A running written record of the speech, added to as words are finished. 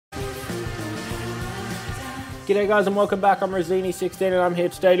G'day guys and welcome back. I'm Rosini16 and I'm here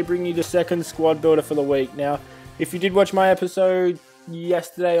today to bring you the second squad builder for the week. Now, if you did watch my episode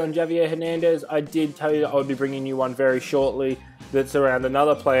yesterday on Javier Hernandez, I did tell you that I would be bringing you one very shortly that's around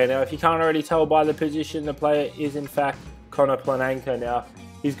another player. Now, if you can't already tell by the position, the player is in fact Konoplyanka. Now,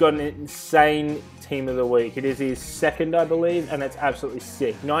 he's got an insane team of the week. It is his second, I believe, and it's absolutely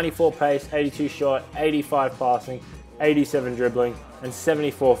sick. 94 pace, 82 shot, 85 passing, 87 dribbling, and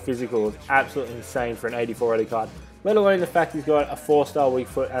 74 physical. It's absolutely insane for an 84 rated card. Let alone the fact he's got a 4-star weak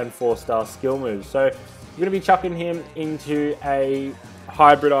foot and 4-star skill moves. So I'm going to be chucking him into a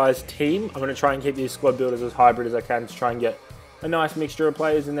hybridized team. I'm going to try and keep these squad builders as hybrid as I can to try and get a nice mixture of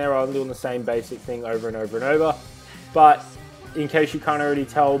players in there. I'm doing the same basic thing over and over and over. But in case you can't already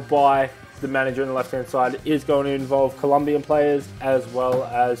tell by the manager on the left hand side, it is going to involve Colombian players as well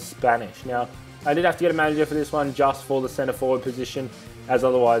as Spanish. Now, I did have to get a manager for this one just for the centre forward position, as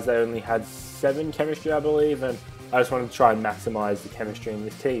otherwise they only had 7 chemistry, I believe, and I just wanted to try and maximise the chemistry in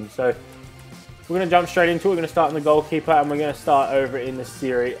this team. So we're going to jump straight into it. We're going to start in the goalkeeper and we're going to start over in the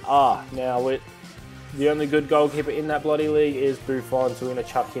Serie A. Now, the only good goalkeeper in that bloody league is Buffon, so we're going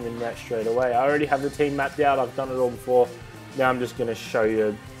to chuck him in that straight away. I already have the team mapped out. I've done it all before. Now I'm just going to show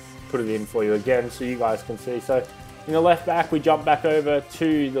you, put it in for you again so you guys can see. So in the left back, we jump back over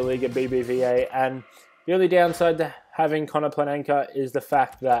to the Liga BBVA, and the only downside to having Konoplyanka is the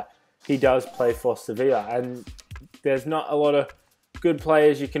fact that he does play for Sevilla, and there's not a lot of good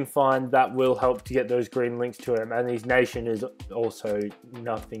players you can find that will help to get those green links to him, and his nation is also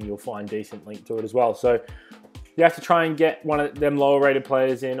nothing you'll find decent link to it as well. So you have to try and get one of them lower rated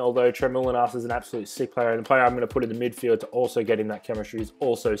players in, although Tremoulinas is an absolute sick player, and the player I'm going to put in the midfield to also get him that chemistry is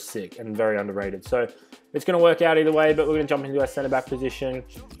also sick and very underrated. So it's going to work out either way, but we're going to jump into our centre back position,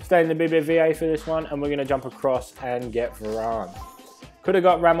 stay in the BBVA for this one, and we're going to jump across and get Varane. Could have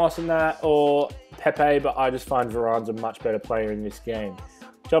got Ramos in that or Pepe, but I just find Varane's a much better player in this game.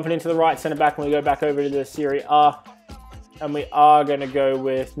 Jumping into the right centre back, when we go back over to the Serie A, and we are going to go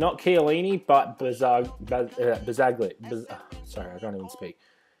with, not Chiellini, but Bazagli. Sorry, I can't even speak.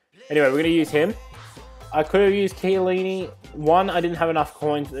 Anyway, we're going to use him. I could have used Chiellini. 1, I didn't have enough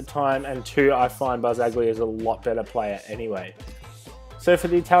coins at the time, and 2, I find Bazagli is a lot better player anyway. So for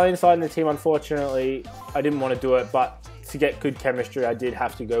the Italian side of the team, unfortunately, I didn't want to do it, but to get good chemistry, I did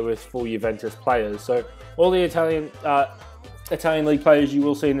have to go with full Juventus players. So all the Italian league players you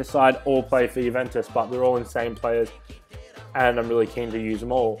will see in this side all play for Juventus, but they're all insane players, and I'm really keen to use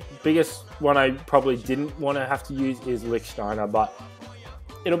them all. Biggest one I probably didn't want to have to use is Lichtsteiner, but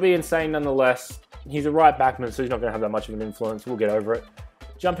it'll be insane nonetheless. He's a right backman, so he's not going to have that much of an influence. We'll get over it.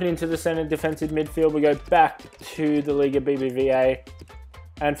 Jumping into the centre defensive midfield, we go back to the Liga BBVA.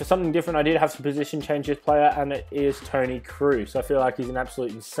 And for something different, I did have to position change this player, and it is Tony Cruz. I feel like he's an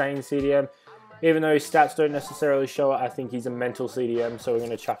absolute insane CDM. Even though his stats don't necessarily show it, I think he's a mental CDM, so we're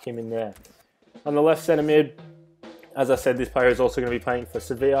going to chuck him in there. On the left centre mid, as I said, this player is also going to be playing for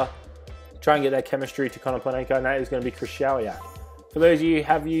Sevilla. Try and get that chemistry to Konoplyanka, and that is going to be Krychowiak. For those of you who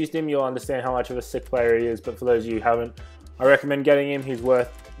have used him, you'll understand how much of a sick player he is, but for those of you who haven't, I recommend getting him. He's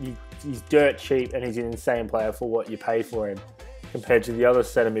dirt cheap, and he's an insane player for what you pay for him, compared to the other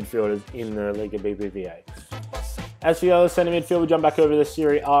centre midfielders in the Liga BBVA. As for the other centre midfield, we jump back over to the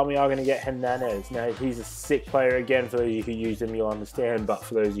Serie A, and we are going to get Hernandez. Now, he's a sick player again. For those of you who use him, you'll understand, but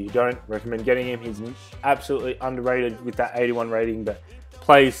for those of you who don't, recommend getting him. He's absolutely underrated with that 81 rating, but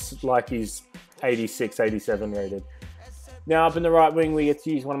plays like he's 86, 87 rated. Now, up in the right wing, we get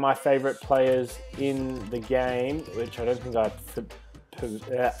to use one of my favourite players in the game, which I don't think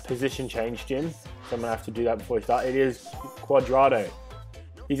I've position changed him, so I'm going to have to do that before we start. It is Cuadrado.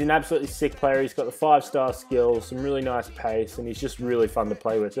 He's an absolutely sick player. He's got the 5-star skills, some really nice pace, and he's just really fun to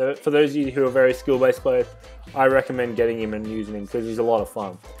play with. So for those of you who are very skill-based players, I recommend getting him and using him because he's a lot of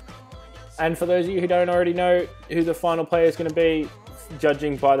fun. And for those of you who don't already know who the final player is going to be,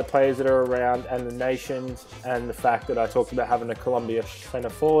 judging by the players that are around and the nations and the fact that I talked about having a Colombia centre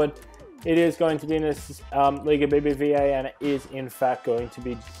forward, it is going to be in this Liga BBVA, and it is in fact going to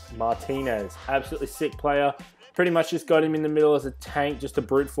be Martinez. Absolutely sick player. Pretty much just got him in the middle as a tank, just to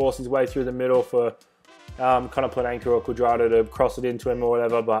brute force his way through the middle for Konoplyanka or Cuadrado to cross it into him or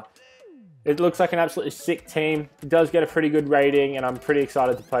whatever. But it looks like an absolutely sick team. It does get a pretty good rating, and I'm pretty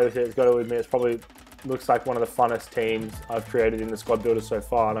excited to play with it. It's got to admit, it's probably looks like one of the funnest teams I've created in the squad builder so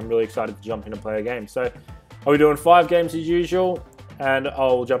far, and I'm really excited to jump in and play a game. So I'll be doing 5 games as usual, and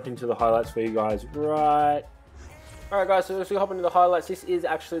I'll jump into the highlights for you guys right. Alright guys, so as we hop into the highlights, this is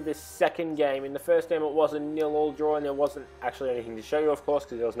actually the second game. In the first game it was a 0-0 draw, and there wasn't actually anything to show you, of course,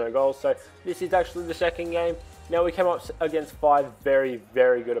 because there was no goals. So this is actually the second game. Now, we came up against 5 very,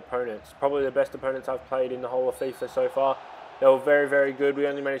 very good opponents. Probably the best opponents I've played in the whole of FIFA so far. They were very, very good. We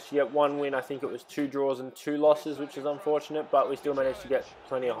only managed to get 1 win. I think it was 2 draws and 2 losses, which is unfortunate, but we still managed to get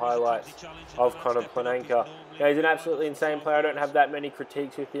plenty of highlights of Konoplyanka. Now, he's an absolutely insane player. I don't have that many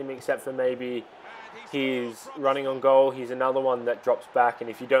critiques with him, except for maybe his running on goal. He's another one that drops back, and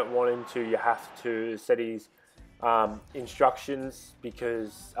if you don't want him to, you have to set his instructions,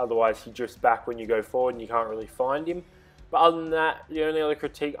 because otherwise he drifts back when you go forward and you can't really find him. But other than that, the only other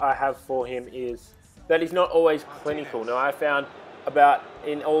critique I have for him is that he's not always clinical. Now, I found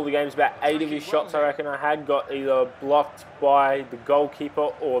in all the games, about 8 of his shots I reckon I had got either blocked by the goalkeeper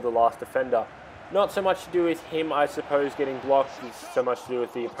or the last defender. Not so much to do with him, I suppose, getting blocked. It's so much to do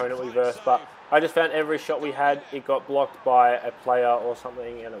with the opponent we versed, but I just found every shot we had, it got blocked by a player or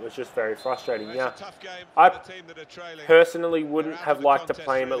something, and it was just very frustrating. Now, I personally wouldn't have liked to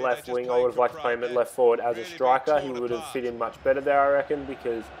play him at left wing. I would have liked to play him at left forward as a striker. He would have fit in much better there, I reckon,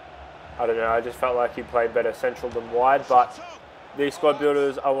 because, I don't know, I just felt like he played better central than wide. But these squad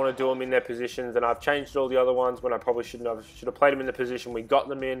builders, I want to do them in their positions, and I've changed all the other ones when I probably shouldn't have. Should have played him in the position we got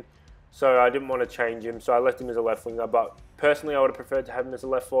them in. So I didn't want to change him, so I left him as a left winger. But personally, I would have preferred to have him as a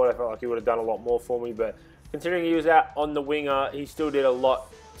left forward. I felt like he would have done a lot more for me. But considering he was out on the winger, he still did a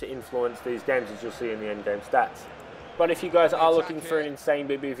lot to influence these games, as you'll see in the end game stats. But if you guys are looking for an insane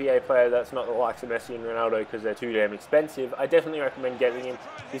BBVA player that's not the likes of Messi and Ronaldo because they're too damn expensive, I definitely recommend getting him.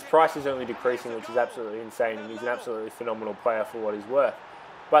 His price is only decreasing, which is absolutely insane, and he's an absolutely phenomenal player for what he's worth.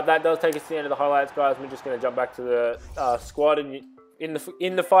 But that does take us to the end of the highlights, guys. We're just going to jump back to the squad. And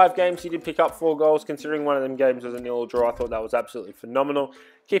in the 5 games, he did pick up 4 goals. Considering one of them games was a 0 draw, I thought that was absolutely phenomenal.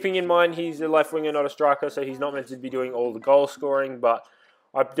 Keeping in mind he's a left winger, not a striker, so he's not meant to be doing all the goal scoring, but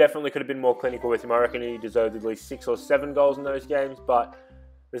I definitely could have been more clinical with him. I reckon he deserved at least 6 or 7 goals in those games, but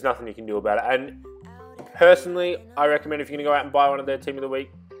there's nothing you can do about it. And personally, I recommend if you're going to go out and buy one of their Team of the Week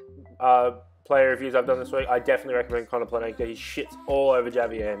player reviews I've done this week, I definitely recommend Konoplyanka. He shits all over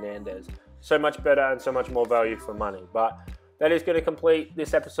Javier Hernandez. So much better and so much more value for money. But that is going to complete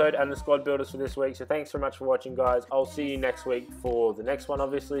this episode and the squad builders for this week. So thanks so much for watching, guys. I'll see you next week for the next one,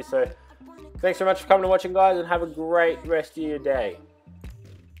 obviously. So thanks so much for coming and watching, guys, and have a great rest of your day.